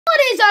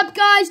What is up,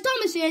 guys?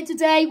 Thomas here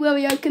today. Will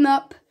we open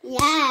up?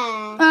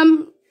 Yeah.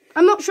 I'm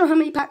not sure how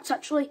many packs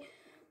actually.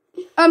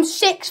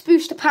 6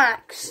 booster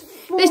packs.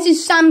 This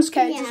is Sam's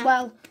codes as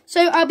well.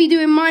 So I'll be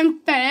doing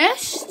mine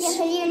first. Yeah,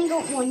 so you only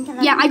got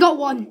one. Yeah, I got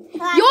one.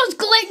 Yours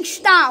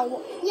glitched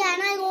out. Yeah,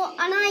 and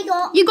I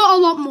got. You got a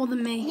lot more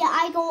than me. Yeah,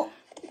 I got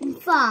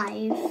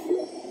 5.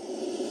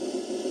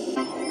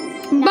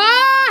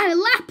 Bye,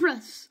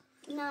 Lapras.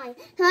 9.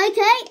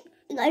 Okay.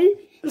 No.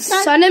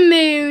 Sun and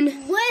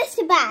Moon. Worst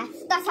to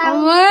best. That's how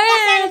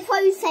the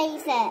pro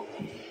says it.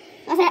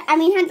 That's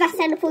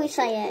how the pro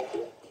say it.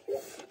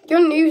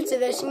 You're new to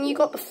this, and you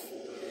got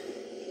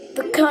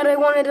the card I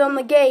wanted on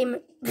the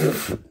game.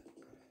 That's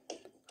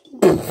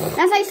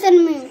like Sun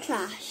and Moon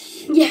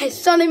trash. Yes,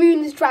 Sun and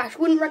Moon is trash.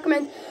 Wouldn't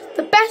recommend.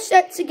 The best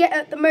set to get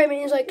at the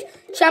moment is like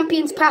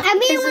Champions Pack because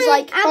it's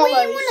like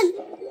hollows.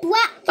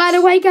 By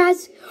the way,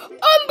 guys,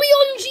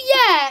 Umbreon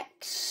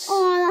GX.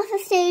 Oh,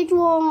 that's a stage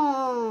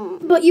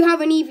 1. But you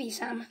have an Eevee,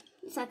 Sam.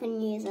 So I can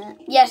use it.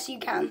 Yes, you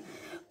can.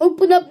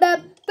 Open up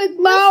that big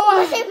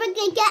mouth. If we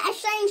can get a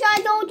strange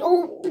Charizard,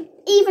 or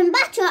even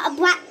better, a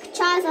black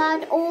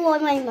Charizard or a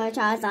rainbow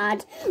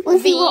Charizard.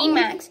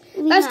 VMAX.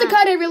 That's the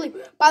card I really.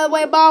 By the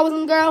way, boys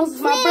and girls,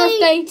 it's my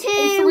birthday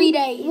in 3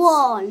 days.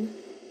 1.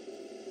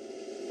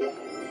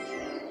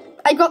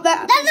 I got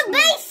that. That's a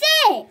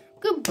basic.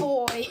 Good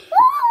boy.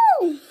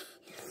 Woo!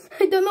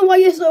 I don't know why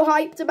you're so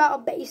hyped about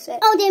a basic.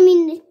 Oh, they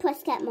mean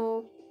press get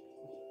more.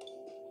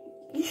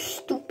 You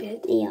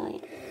stupid. Yeah.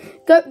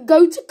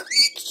 Go to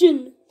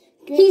Christian.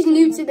 He's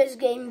new to this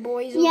game,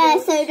 boys. Yeah,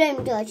 so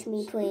don't judge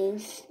me,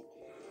 please.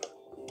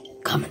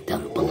 Comment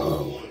down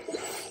below.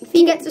 If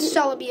he gets a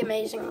Celebi, be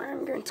amazing.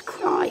 I'm going to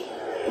cry.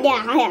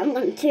 Yeah, I am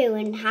going to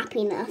in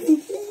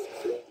happiness.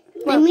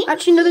 Well,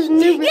 actually, no, there's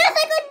no. Yes,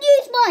 I could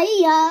use my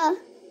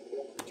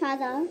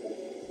Charizard.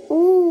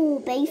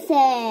 Ooh,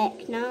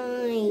 basic.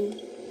 9.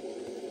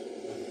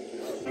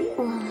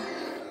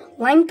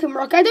 Lankum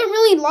Rock. I don't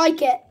really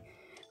like it.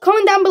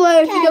 Comment down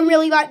below if you don't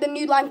really like the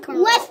new Lankum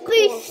Rock. West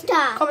Booster.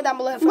 Comment down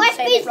below if West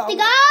I'm saying it Booster, wrong.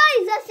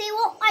 guys. Let's see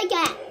what I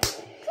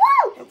get.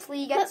 Woo! Hopefully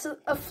he gets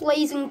a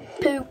flazing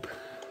poop.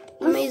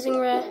 Amazing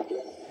rare.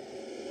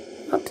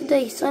 Not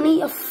today,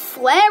 Sunny. A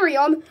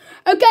Flareon.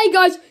 Okay,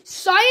 guys.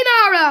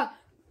 Sayonara.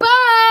 Bye.